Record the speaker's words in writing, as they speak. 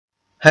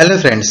Hello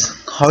friends,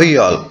 how are you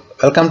all?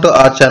 Welcome to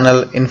our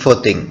channel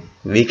Infothing,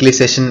 weekly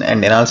session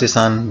and analysis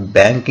on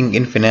banking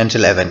in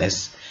financial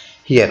awareness.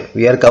 Here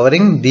we are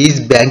covering these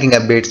banking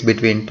updates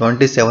between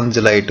 27th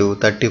July to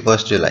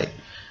 31st July.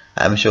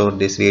 I am sure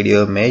this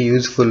video may be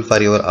useful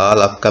for your all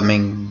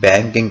upcoming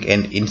banking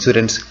and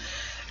insurance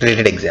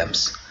related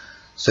exams.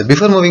 So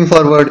before moving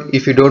forward,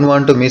 if you don't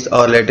want to miss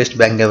our latest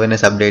bank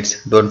awareness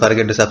updates, don't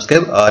forget to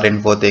subscribe our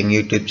Infothing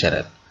YouTube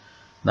channel.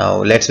 Now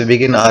let's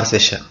begin our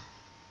session.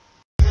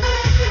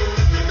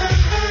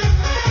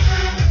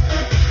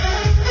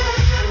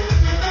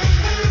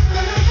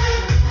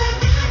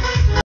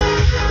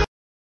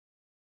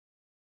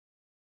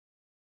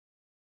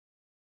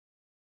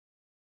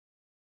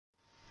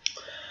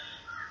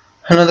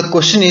 Now the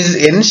question is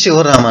N.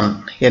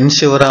 Shivaraman. N.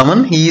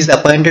 Shivaraman, he is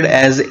appointed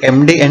as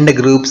MD and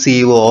Group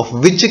CEO of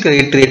which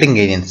credit rating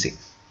agency?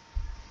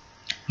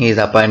 He is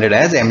appointed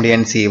as MD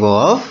and CEO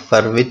of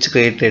for which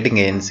credit rating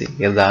agency?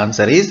 Here the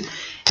answer is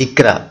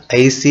ICRA,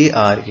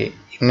 ICRA,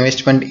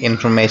 Investment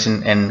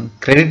Information and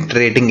Credit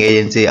Rating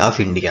Agency of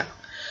India.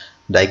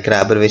 The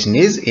ICRA abbreviation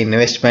is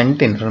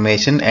Investment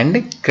Information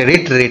and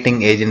Credit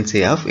Rating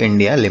Agency of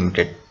India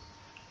Limited.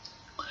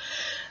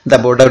 The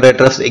Board of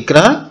Directors of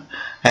ICRA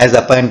has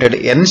appointed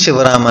N.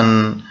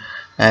 Shivaraman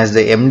as the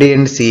MD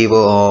and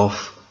CEO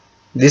of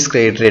this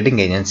credit rating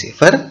agency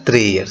for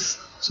 3 years.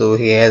 So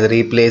he has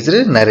replaced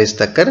Naresh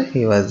Thakkar.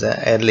 He was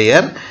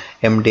earlier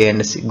MD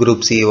and Group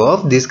CEO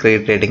of this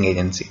credit rating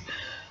agency.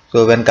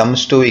 So when it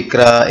comes to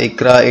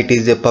ICRA, it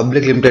is a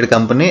public limited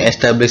company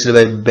established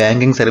by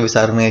banking service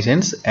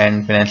organizations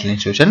and financial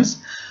institutions.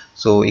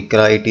 So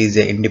ICRA, it is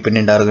an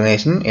independent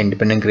organization,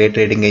 independent credit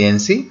rating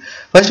agency.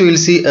 First we will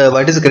see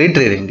what is a credit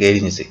rating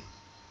agency.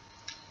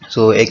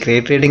 So a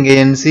credit rating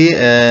agency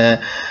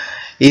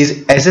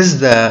is assess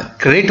the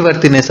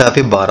creditworthiness of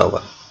a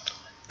borrower.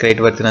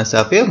 Creditworthiness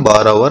of a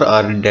borrower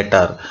or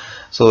debtor.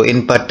 So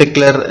in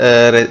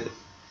particular,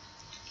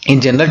 in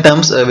general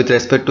terms, with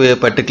respect to a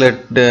particular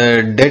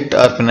debt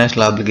or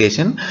financial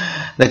obligation,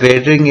 the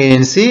credit rating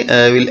agency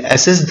will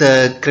assess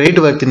the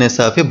creditworthiness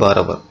of a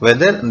borrower,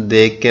 whether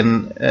they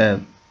can,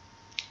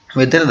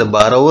 whether the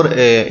borrower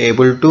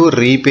able to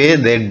repay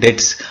their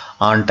debts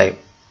on time.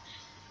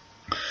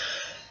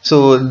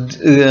 So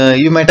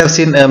you might have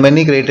seen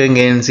many credit rating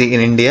agencies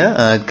in India,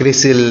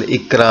 CRISIL,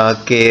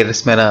 ICRA, CARE,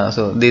 SMERA.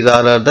 So these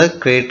all are the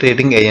credit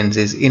rating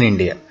agencies in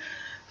India.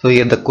 So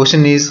here the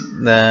question is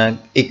the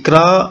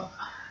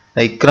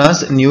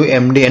ICRA's new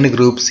MD and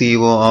Group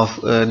CEO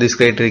of this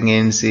credit rating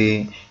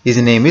agency, his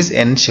name is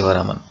N.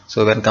 Shivaraman.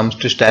 So when it comes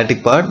to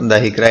static part, the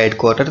ICRA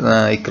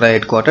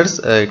headquarters,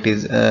 it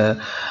is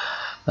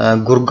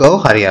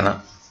Gurgaon,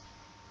 Haryana.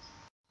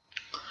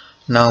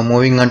 Now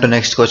moving on to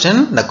next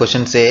question. The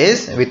question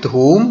says, with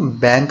whom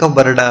Bank of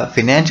Baroda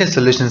Financial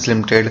Solutions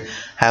Limited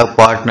have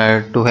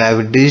partnered to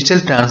have digital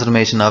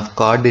transformation of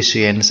card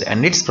issuance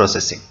and its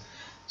processing?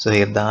 So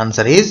here the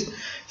answer is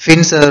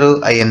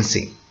FinServ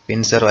Inc.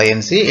 FinServ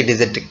Inc. It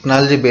is a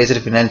technology based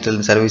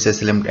financial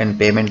services and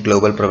payment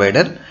global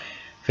provider.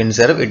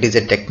 FinServ, it is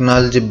a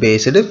technology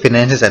based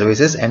financial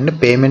services and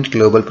payment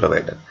global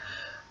provider.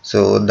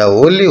 So the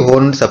only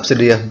owned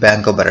subsidiary of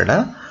Bank of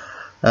Baroda.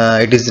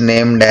 It is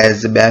named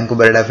as Bank of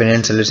Baroda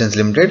Financial Solutions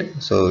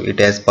Limited. So it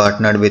has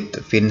partnered with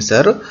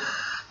FinServ,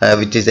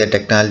 which is a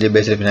technology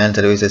based finance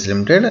services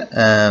limited.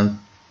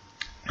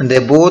 They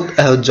both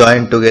have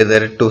joined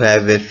together to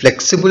have a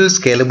flexible,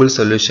 scalable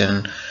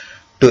solution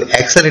to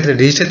accelerate the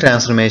digital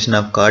transformation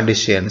of card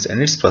issuance and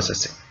its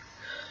processing.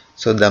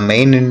 So the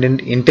main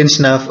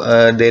intention of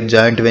their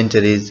joint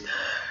venture is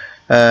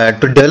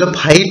to develop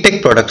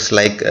high-tech products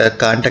like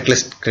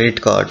contactless credit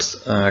cards,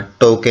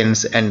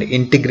 tokens, and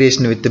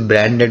integration with the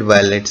branded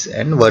wallets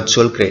and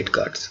virtual credit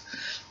cards.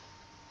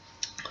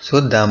 So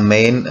the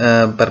main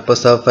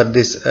purpose of for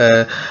this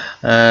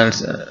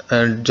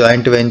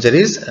joint venture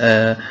is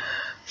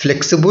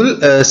flexible,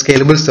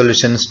 scalable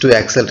solutions to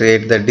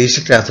accelerate the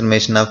digital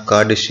transformation of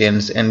card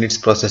issuance and its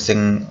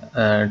processing,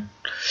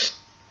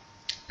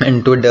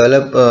 and to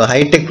develop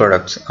high-tech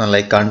products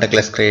like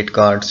contactless credit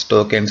cards,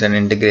 tokens, and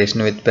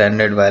integration with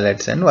branded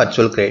wallets and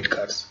virtual credit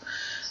cards.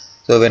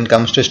 So when it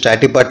comes to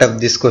static part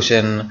of this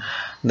question,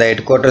 the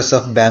headquarters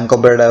of Bank of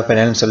Baroda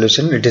Financial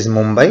Solution, it is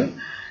Mumbai,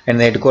 and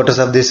the headquarters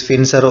of this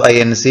FinServ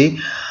Inc.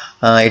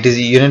 It is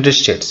United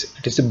States.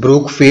 It is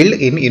Brookfield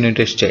in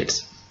United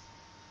States.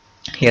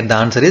 Here the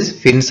answer is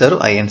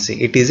FinServ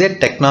Inc. It is a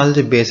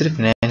technology-based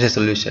financial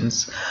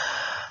solutions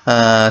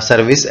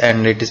service,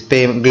 and it is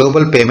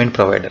global payment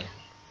provider.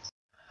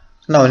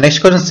 Now next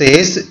question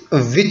says,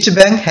 which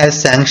bank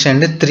has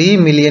sanctioned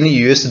 $3 million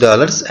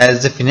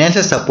as the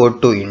financial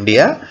support to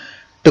India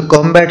to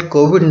combat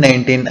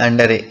COVID-19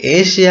 under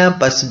Asia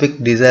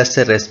Pacific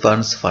Disaster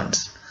Response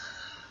Funds?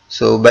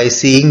 So by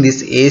seeing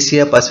this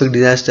Asia Pacific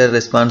Disaster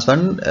Response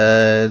Fund,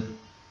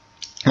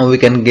 we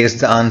can guess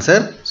the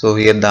answer. So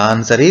here the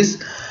answer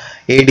is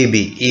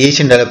ADB,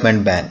 Asian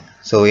Development Bank.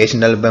 So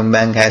Asian Development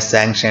Bank has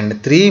sanctioned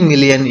 $3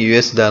 million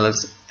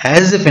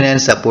as the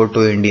financial support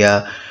to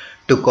India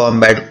to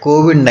combat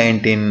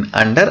COVID-19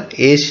 under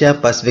Asia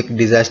Pacific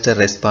Disaster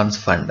Response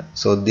Fund.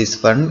 So this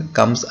fund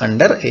comes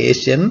under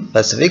Asian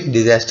Pacific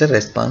Disaster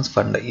Response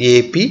Fund,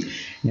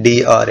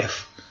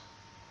 APDRF.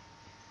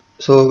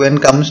 So when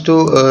comes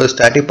to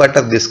starting part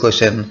of this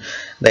question,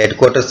 the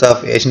headquarters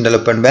of Asian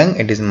Development Bank,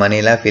 it is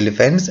Manila,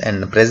 Philippines,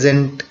 and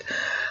president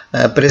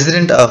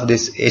of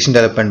this Asian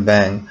Development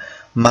Bank,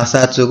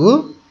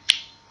 Masatsugu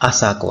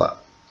Asakawa.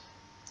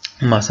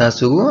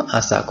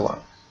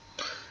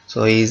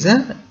 So he is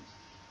a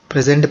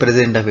present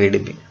president of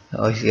ADB.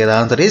 The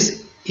answer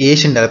is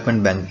Asian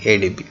Development Bank,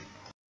 ADB.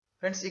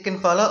 Friends, you can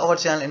follow our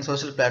channel in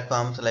social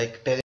platforms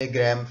like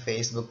Telegram,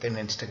 Facebook, and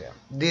Instagram.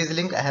 These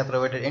links I have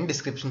provided in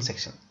description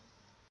section.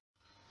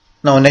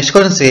 Now next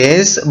question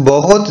says,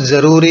 बहुत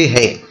ज़रूरी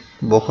है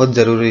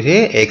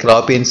a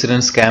crop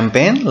insurance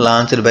campaign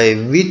launched by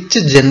which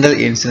general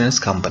insurance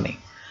company?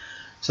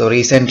 So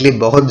recently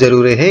बहुत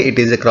ज़रूरी है, it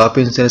is a crop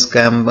insurance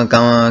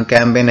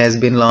campaign has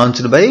been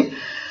launched by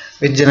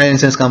which general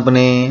insurance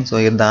company? So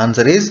here the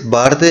answer is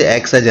Bharti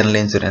AXA General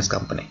Insurance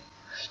Company.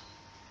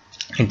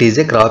 It is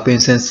a crop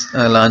insurance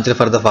launched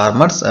for the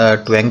farmers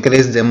to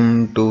encourage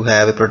them to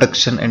have a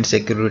protection and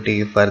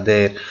security for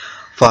their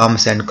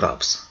farms and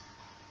crops.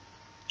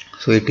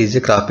 So it is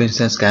a crop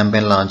insurance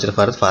campaign launched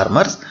for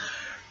farmers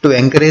to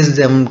encourage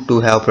them to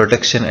have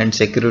protection and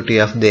security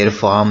of their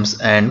farms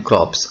and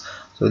crops.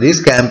 So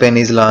this campaign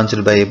is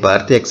launched by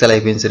Bharti AXA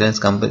Life Insurance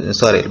Company,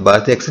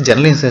 Bharti AXA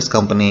General Insurance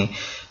Company.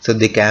 So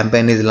the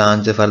campaign is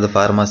launched for the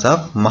farmers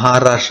of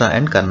Maharashtra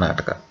and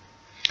Karnataka.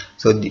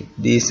 So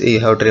this you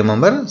have to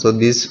remember. So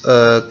this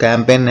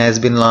campaign has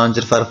been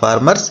launched for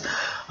farmers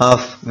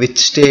of which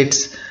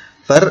states?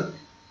 For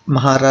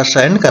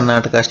Maharashtra and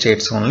Karnataka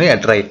states only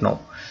at right now.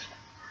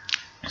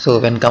 So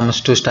when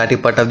comes to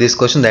starting part of this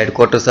question, the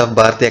headquarters of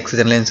Bharti AXA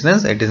General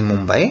Insurance, it is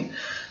Mumbai.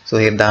 So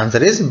here the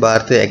answer is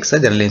Bharti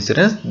AXA General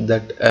Insurance.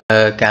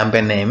 That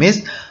campaign name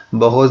is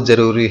बहुत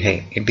ज़रूरी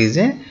है. It is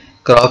a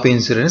crop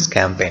insurance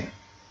campaign.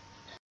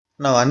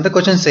 Now another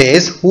question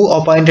says, who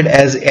appointed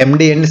as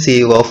MD and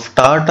CEO of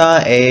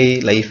Tata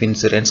AIA Life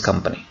Insurance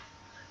Company?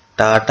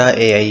 Tata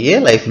AIA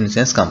Life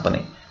Insurance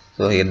Company.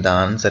 So here the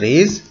answer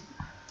is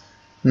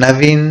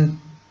Navin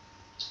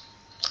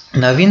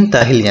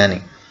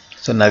Tahilyani.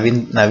 So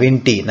Navil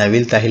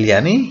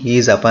Tahilyani, he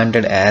is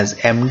appointed as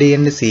MD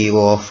and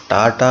CEO of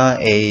Tata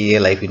AIA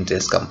Life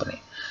Insurance Company.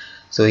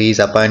 So he is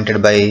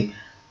appointed by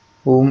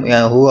whom?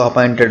 Who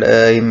appointed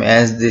him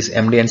as this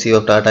MD and CEO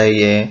of Tata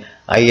AIA?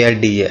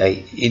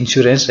 IRDAI,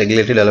 Insurance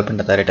Regulatory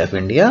Development Authority of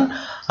India,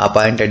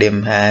 appointed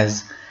him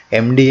as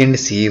MD and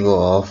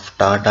CEO of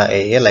Tata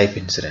AIA Life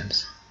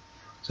Insurance.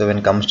 So when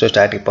it comes to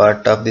static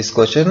part of this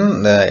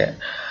question, the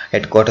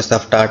headquarters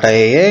of Tata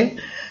AIA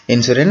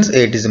Insurance,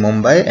 it is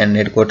Mumbai, and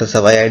headquarters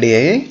of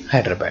IRDAI,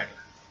 Hyderabad.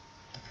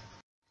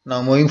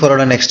 Now moving forward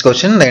to next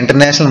question, the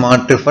International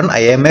Monetary Fund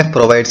IMF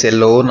provides a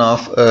loan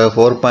of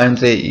 4.3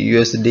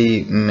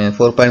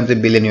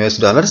 billion US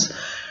dollars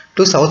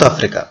to South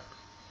Africa.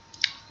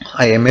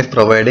 IMF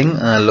providing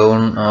a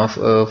loan of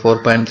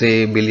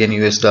 4.3 billion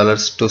US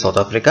dollars to South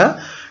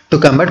Africa to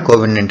combat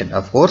COVID-19,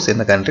 of course, in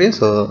the country.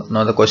 So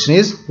now the question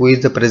is, who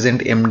is the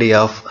present MD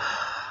of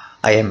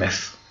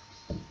IMF?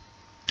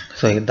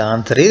 So the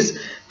answer is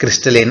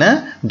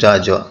Kristalina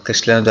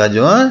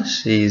Georgieva.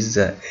 She is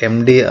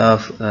MD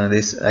of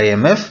this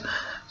IMF.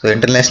 So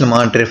International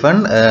Monetary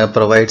Fund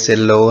provides a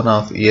loan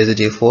of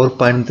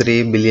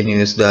 $4.3 billion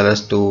US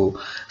dollars to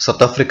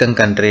South African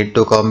country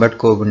to combat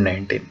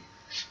COVID-19.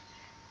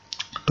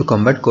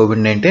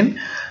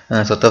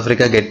 South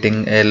Africa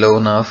getting a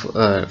loan of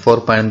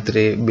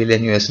 4.3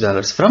 billion US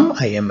dollars from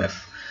IMF.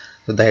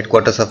 So the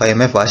headquarters of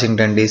IMF,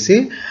 Washington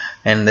DC,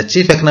 and the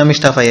chief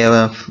economist of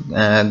IMF,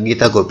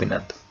 Geeta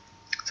Gopinath.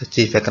 So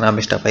chief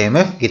economist of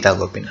IMF, Geeta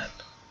Gopinath.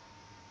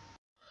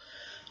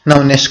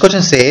 Now next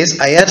question says,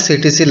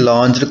 IRCTC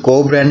launched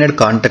co-branded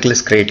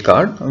contactless credit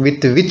card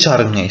with which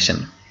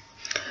organization?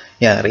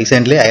 Yeah,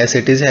 recently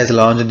IRCTC has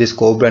launched this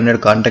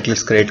co-branded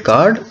contactless credit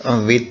card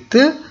with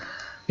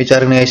which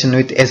organization?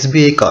 With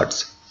SBI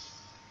cards.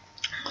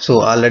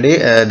 So already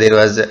there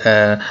was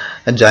a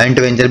joint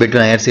venture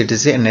between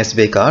IRCTC and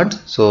SBI cards.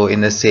 So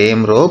in the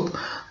same rope,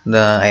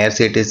 the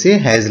IRCTC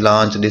has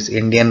launched this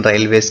Indian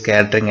Railways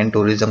Catering and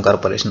Tourism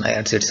Corporation,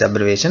 IRCTC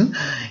abbreviation,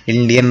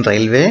 Indian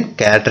Railway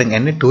Catering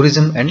and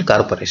Tourism and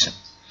Corporation.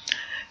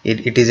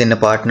 It is in a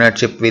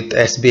partnership with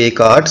SBI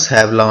cards,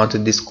 have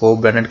launched this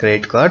co-branded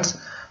credit cards.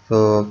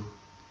 So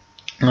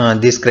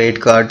this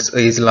credit cards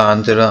is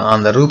launched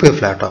on the RuPay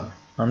platform.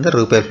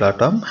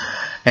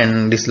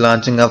 And this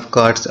launching of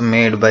cards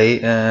made by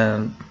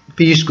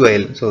Piyush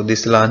Goyal. So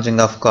this launching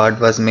of card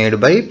was made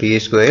by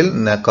Piyush Goyal.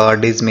 The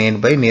card is made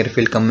by Near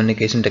Field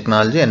Communication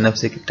Technology,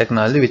 NFC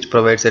technology, which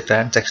provides a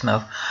transaction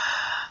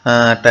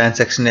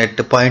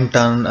at point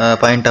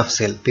of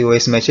sale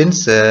POS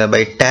machines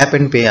by tap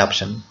and pay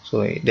option.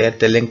 So they are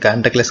telling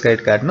contactless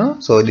credit card,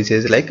 no? So this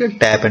is like a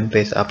tap and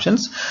pay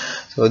options.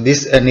 So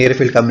this Near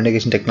Field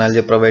Communication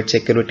Technology provides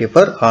security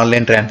for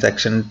online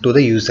transaction to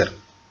the user.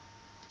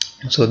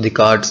 So these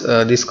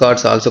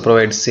cards also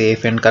provide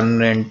safe and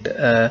convenient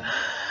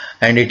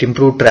and it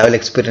improved travel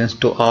experience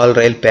to all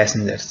rail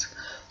passengers.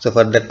 So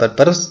for that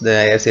purpose, the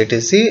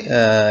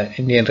IRCTC,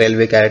 Indian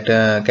Railway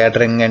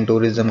Catering and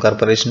Tourism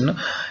Corporation,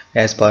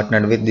 has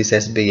partnered with this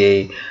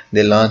SBI.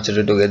 They launched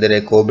together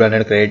a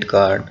co-branded credit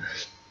card,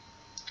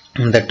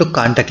 that to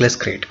contactless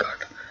credit card.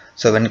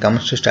 So when it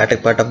comes to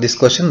static part of this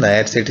question, the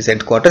IRCTC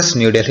headquarters,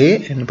 New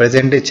Delhi, and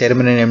present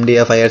Chairman and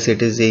MD of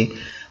IRCTC,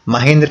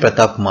 Mahendra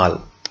Pratap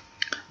Mal.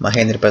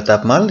 Mahendra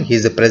Pratap Mal, he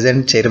is the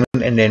present Chairman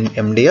and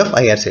MD of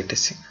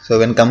IRCTC. So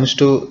when it comes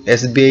to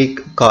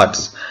SBI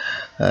cards,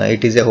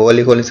 it is a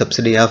wholly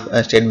subsidiary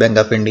of State Bank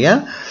of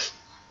India.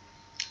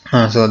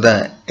 So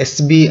the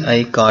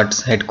SBI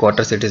cards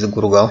headquarters, it is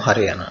Gurugram,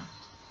 Haryana.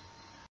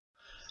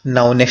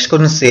 Now next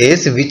question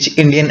says, which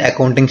Indian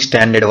accounting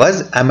standard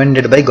was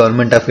amended by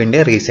Government of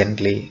India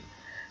recently?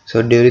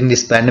 So during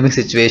this pandemic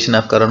situation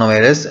of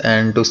coronavirus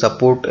and to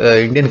support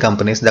Indian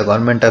companies, the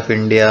Government of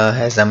India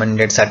has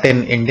amended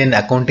certain Indian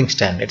accounting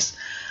standards.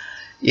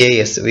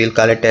 AS, we will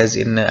call it as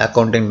in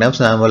accounting terms.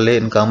 Normally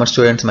in commerce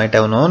students might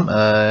have known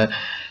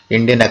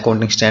Indian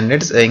accounting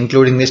standards,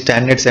 including the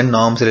standards and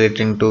norms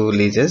relating to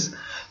leases.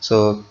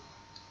 So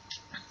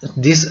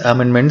these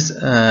amendments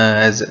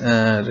has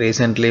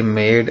recently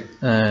made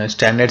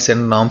standards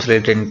and norms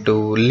relating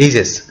to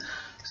leases.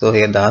 So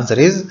here the answer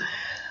is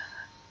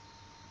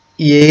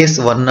AS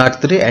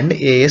 103 and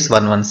AS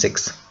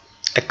 116.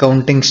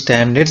 Accounting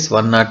Standards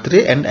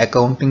 103 and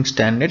Accounting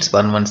Standards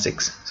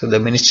 116. So the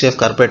Ministry of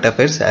Corporate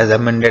Affairs has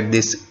amended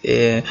this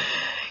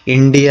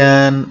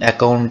Indian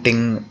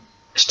Accounting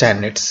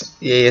Standards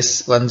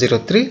AS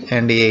 103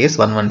 and AS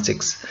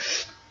 116.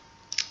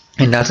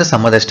 And also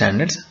some other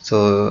standards.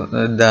 So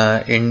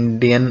the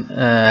Indian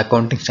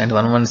Accounting Standard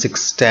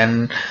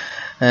 116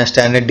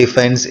 standard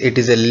defines it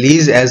is a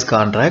lease as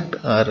contract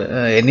or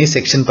any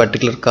section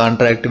particular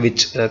contract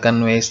which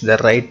conveys the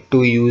right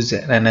to use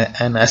an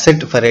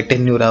asset for a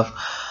tenure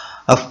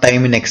of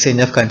time in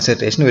exchange of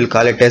consideration. We will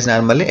call it as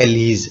normally a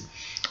lease.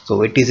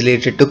 So it is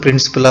related to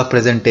principle of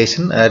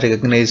presentation,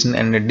 recognition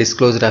and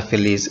disclosure of a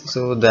lease.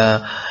 So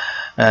the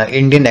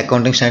Indian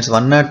Accounting Standards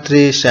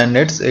 103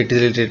 standards, it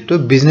is related to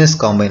business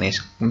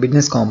combinations.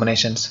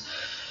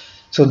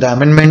 So the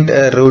amendment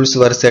rules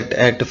were set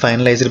at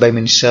finalized by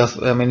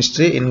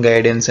Ministry in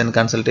guidance and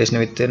consultation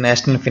with the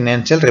National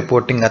Financial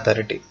Reporting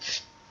Authority.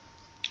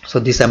 So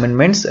these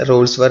amendments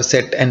rules were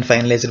set and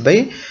finalized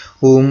by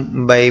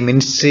whom? By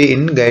Ministry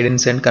in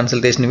guidance and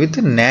consultation with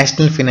the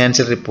National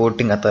Financial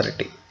Reporting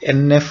Authority,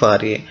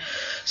 NFRA.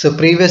 So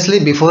previously,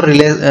 before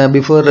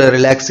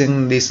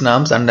relaxing these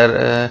norms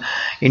under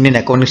Indian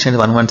Accounting Standard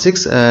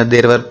 116,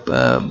 there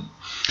were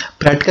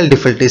practical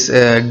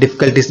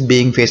difficulties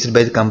being faced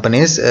by the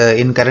companies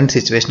in current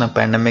situation of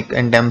pandemic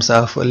in terms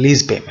of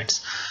lease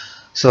payments.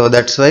 So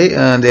that's why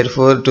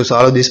therefore to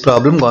solve this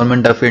problem,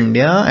 Government of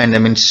India and the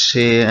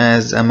Ministry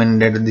has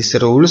amended these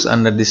rules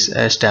under this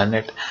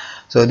standard.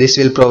 So this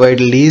will provide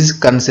lease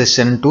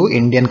concession to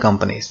Indian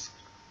companies.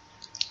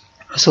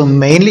 So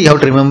mainly you have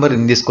to remember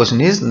in this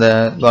question is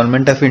the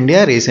Government of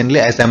India recently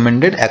has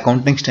amended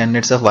accounting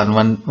standards of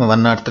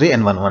 103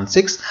 and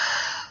 116.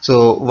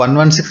 So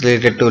 116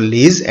 related to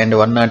lease and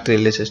 103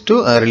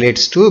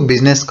 relates to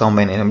business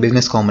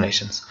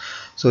combinations.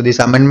 So these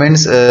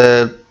amendments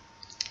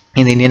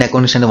in the Indian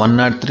Accounting Standard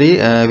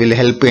 103 will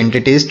help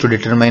entities to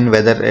determine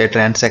whether a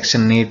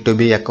transaction need to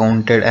be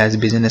accounted as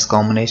business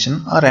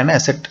combination or an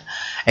asset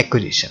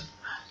acquisition.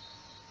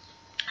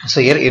 So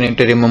here you need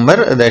to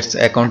remember that's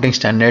accounting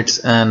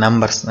standards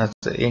numbers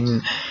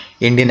in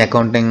Indian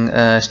Accounting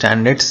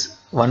Standards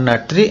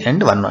 103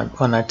 and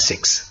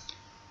 106.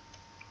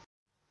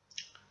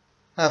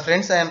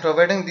 Friends, I am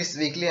providing these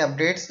weekly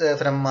updates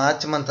from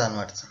March month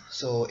onwards.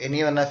 So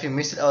any one of you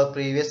missed our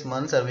previous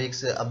months or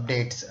weeks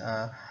updates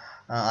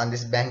on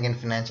this bank and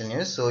financial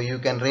news, so you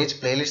can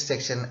reach playlist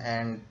section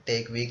and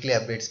take weekly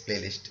updates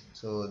playlist.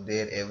 So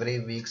there every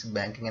week's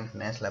banking and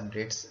financial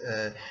updates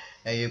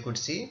you could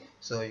see,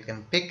 so you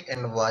can pick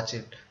and watch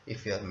it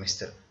if you are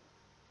missed it.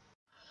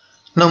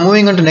 Now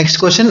moving on to next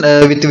question,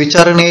 with which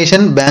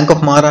organization Bank of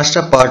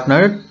Maharashtra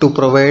partnered to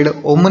provide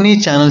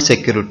omni-channel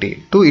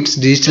security to its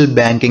digital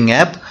banking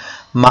app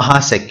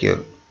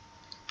MahaSecure.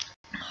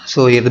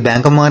 So here the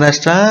Bank of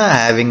Maharashtra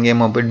having a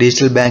mobile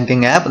digital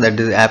banking app, that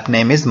is app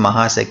name is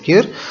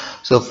MahaSecure.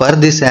 So for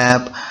this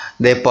app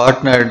they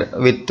partnered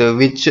with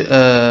which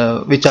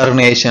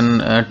organization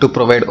to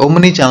provide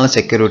omni-channel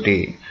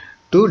security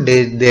to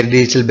their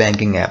digital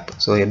banking app.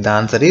 So here the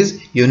answer is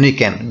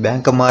Unican.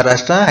 Bank of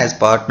Maharashtra has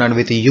partnered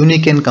with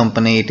Unican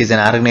company. It is an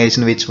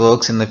organization which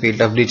works in the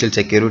field of digital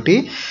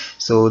security.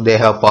 So they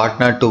have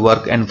partnered to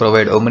work and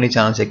provide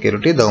omni-channel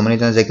security. The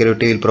omni-channel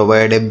security will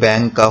provide a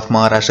Bank of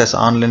Maharashtra's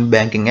online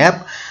banking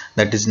app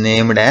that is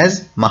named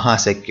as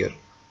MahaSecure.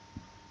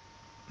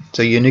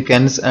 So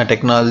Unican's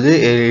technology,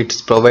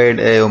 it's provide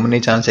a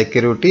omni-channel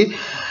security,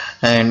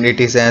 and it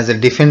is as a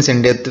defense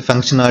in depth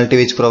functionality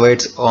which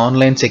provides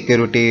online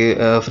security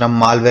from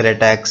malware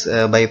attacks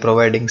by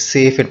providing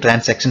safe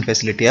transaction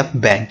facility of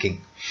banking.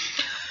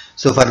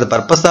 So for the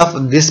purpose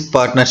of this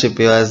partnership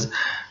was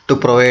to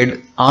provide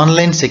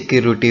online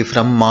security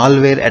from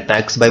malware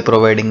attacks by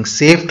providing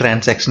safe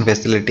transaction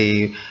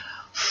facility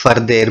for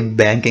their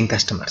banking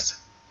customers.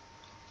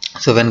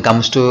 So when it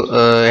comes to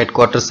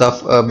headquarters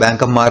of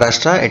Bank of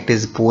Maharashtra, it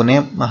is Pune,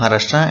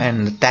 Maharashtra,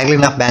 and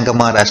tagline of Bank of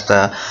Maharashtra,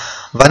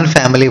 one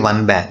family,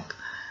 one bank.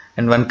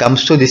 And when it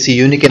comes to this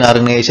Unicorn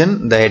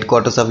organization, the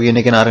headquarters of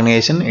Unicorn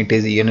organization, it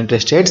is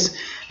United States,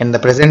 and the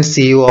present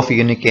CEO of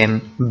Unicorn,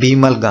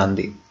 Bimal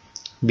Gandhi.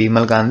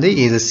 Bimal Gandhi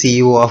is the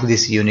CEO of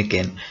this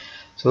Unicorn.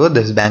 So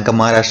this Bank of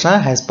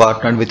Maharashtra has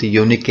partnered with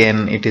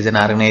Unicorn. It is an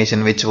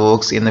organization which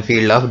works in the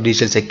field of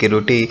digital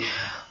security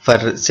for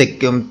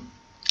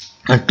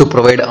to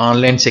provide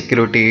online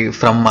security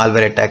from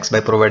malware attacks by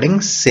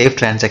providing safe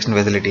transaction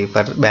facility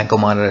for Bank of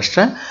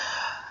Maharashtra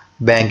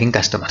banking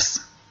customers.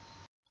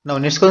 Now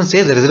next question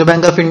says the Reserve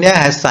Bank of India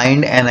has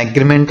signed an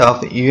agreement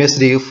of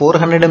USD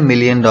 $400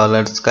 million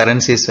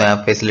currency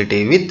swap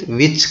facility with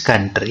which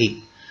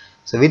country?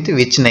 So with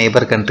which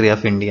neighbor country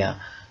of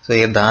India? So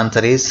here the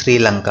answer is Sri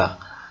Lanka.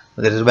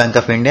 The Reserve Bank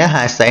of India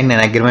has signed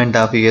an agreement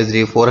of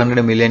USD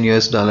 $400 million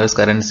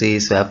currency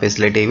swap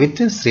facility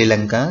with Sri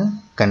Lanka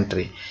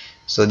country.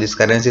 So this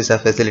currency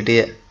swap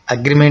facility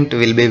agreement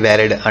will be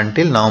valid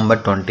until November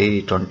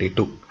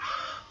 2022.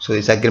 So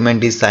this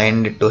agreement is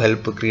signed to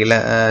help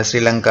Sri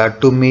Lanka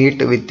to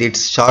meet with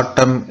its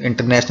short-term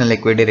international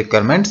liquidity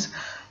requirements.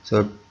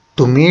 So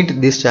to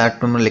meet this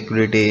short-term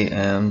liquidity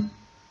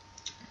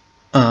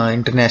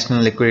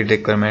international liquidity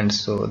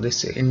requirements, so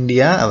this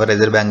India, our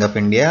Reserve Bank of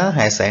India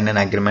has signed an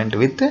agreement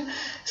with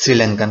Sri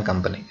Lankan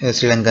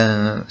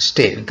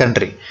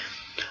country.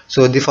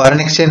 So the foreign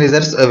exchange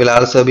reserves will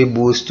also be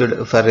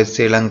boosted for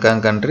Sri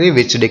Lankan country,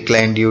 which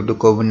declined due to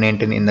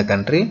COVID-19 in the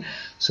country.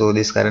 So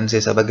this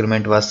currency sub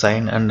agreement was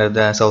signed under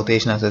the South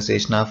Asian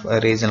Association of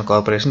Regional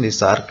Cooperation. This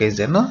SAARC is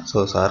there, no?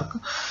 So SAARC.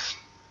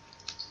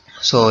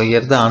 So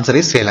here the answer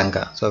is Sri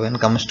Lanka. So when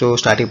it comes to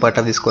starting part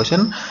of this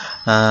question,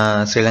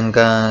 Sri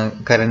Lanka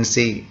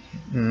currency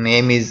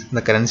name is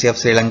the currency of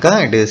Sri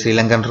Lanka. It is Sri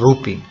Lankan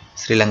rupee.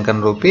 Sri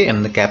Lankan rupee,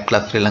 and the capital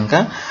of Sri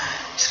Lanka,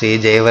 Sri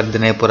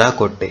Jayawardhanepura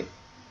Kotte.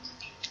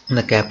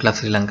 The capital of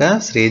Sri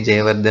Lanka, Sri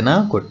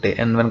Jayawardhana Kotte.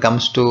 And when it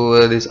comes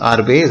to this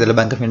RBI, Reserve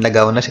Bank of India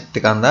Governor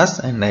Shaktikant Das,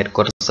 and the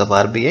headquarters of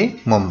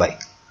RBI, Mumbai.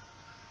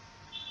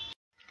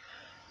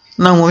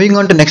 Now moving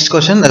on to next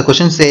question. The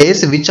question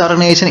says, which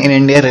organization in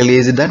India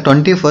released the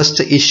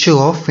 21st issue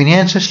of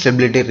Financial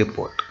Stability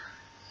Report?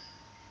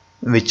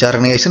 Which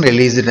organization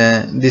released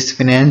this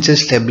Financial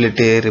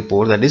Stability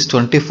Report, that is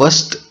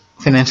 21st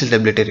Financial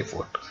Stability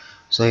Report?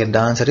 So here the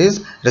answer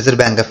is Reserve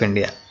Bank of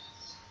India.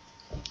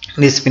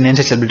 This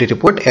Financial Stability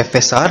Report,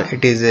 FSR,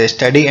 it is a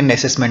study and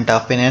assessment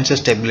of Financial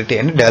Stability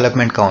and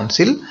Development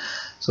Council.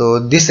 So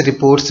this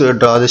report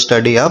draws a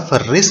study of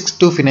risks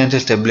to financial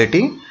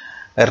stability,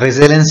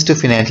 resilience to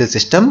financial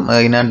system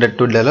in order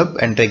to develop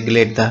and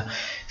regulate the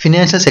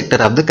financial sector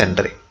of the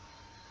country.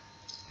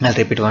 I'll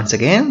repeat once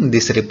again.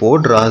 This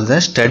report draws the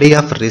study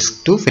of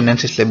risk to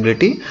financial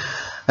stability,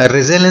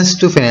 resilience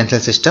to financial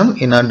system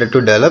in order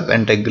to develop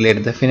and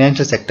regulate the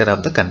financial sector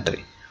of the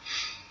country.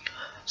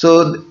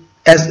 So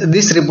as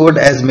this report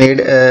has made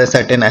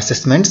certain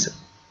assessments,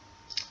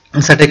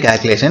 certain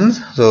calculations,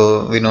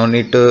 so we don't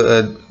need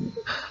to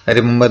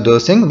remember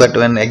those things, but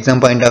when exam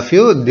point of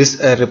view, this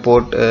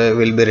report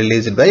will be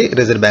released by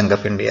Reserve Bank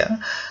of India.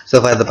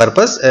 So for the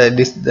purpose,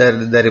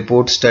 the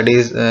report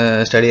studies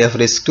study of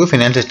risk to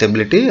financial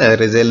stability,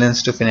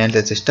 resilience to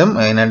financial system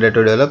in order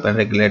to develop and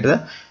regulate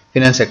the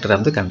finance sector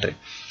of the country.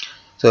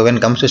 So when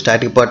it comes to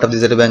static part of the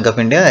Reserve Bank of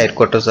India,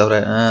 headquarters of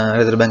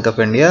Reserve Bank of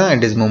India,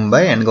 it is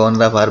Mumbai, and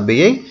Governor of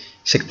RBI,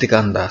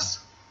 Shaktikant Das.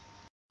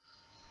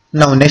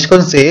 Now next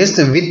question says,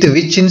 with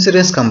which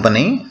insurance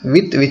company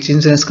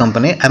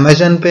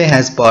Amazon Pay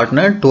has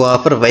partnered to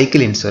offer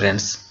vehicle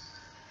insurance?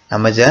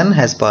 Amazon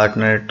has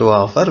partnered to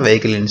offer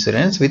vehicle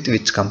insurance with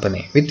which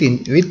company? With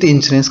the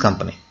insurance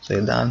company.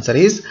 So the answer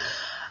is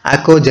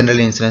Acko General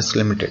Insurance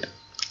Limited.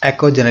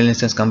 Acko General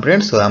Insurance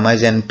Company. So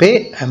Amazon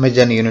Pay,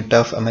 Amazon unit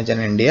of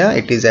Amazon India,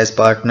 it is has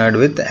partnered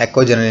with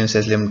Acko General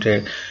Insurance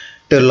Limited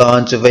to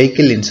launch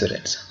vehicle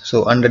insurance.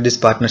 So under this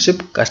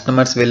partnership,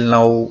 customers will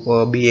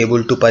now be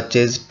able to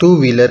purchase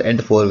two-wheeler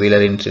and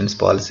four-wheeler insurance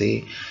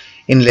policy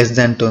in less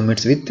than 2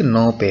 minutes with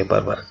no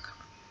paperwork.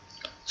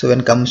 So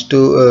when it comes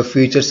to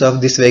features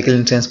of this vehicle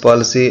insurance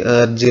policy,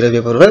 0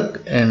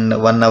 paperwork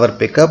and 1 hour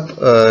pickup,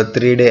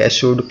 3-day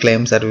assured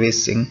claim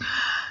servicing,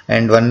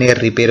 and 1 year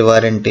repair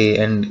warranty,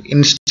 and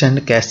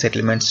instant cash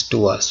settlements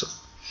too also.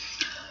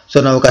 So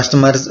now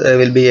customers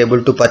will be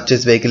able to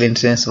purchase vehicle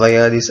insurance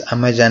via this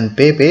Amazon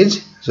Pay page.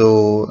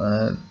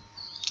 So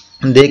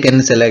they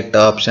can select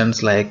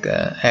options like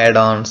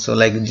add-ons, so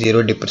like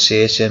zero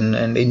depreciation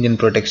and engine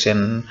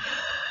protection,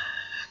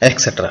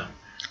 etc.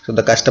 So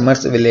the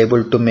customers will be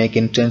able to make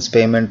insurance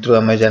payment through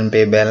Amazon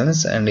Pay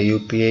balance and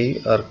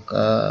UPI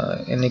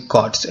or any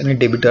cards, any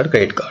debit or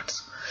credit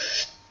cards.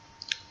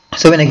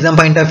 So in exam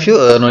point of view,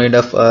 no need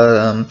of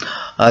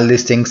all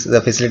these things,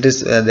 the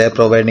facilities they are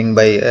providing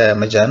by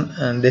Amazon,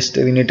 and this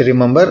we need to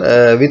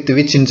remember with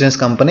which insurance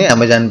company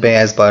Amazon Pay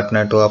has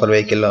partnered to offer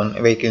vehicle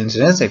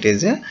insurance. It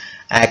is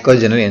Acco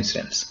General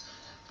Insurance.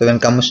 So when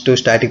it comes to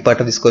static part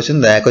of this question,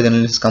 the Acco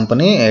General Insurance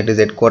company, it is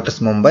headquarters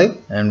Mumbai,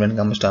 and when it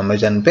comes to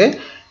Amazon Pay,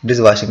 it is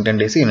Washington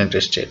DC,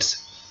 United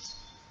States.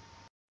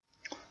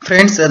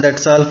 Friends,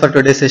 that's all for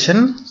today's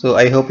session. So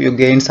I hope you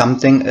gained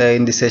something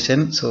in this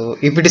session. So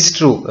if it is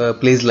true,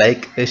 please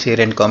like,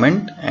 share and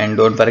comment, and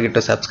don't forget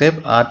to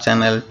subscribe our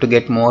channel to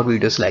get more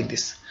videos like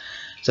this.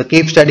 So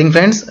keep studying,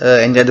 friends.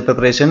 Enjoy the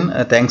preparation.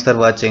 Thanks for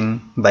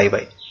watching. Bye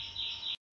bye.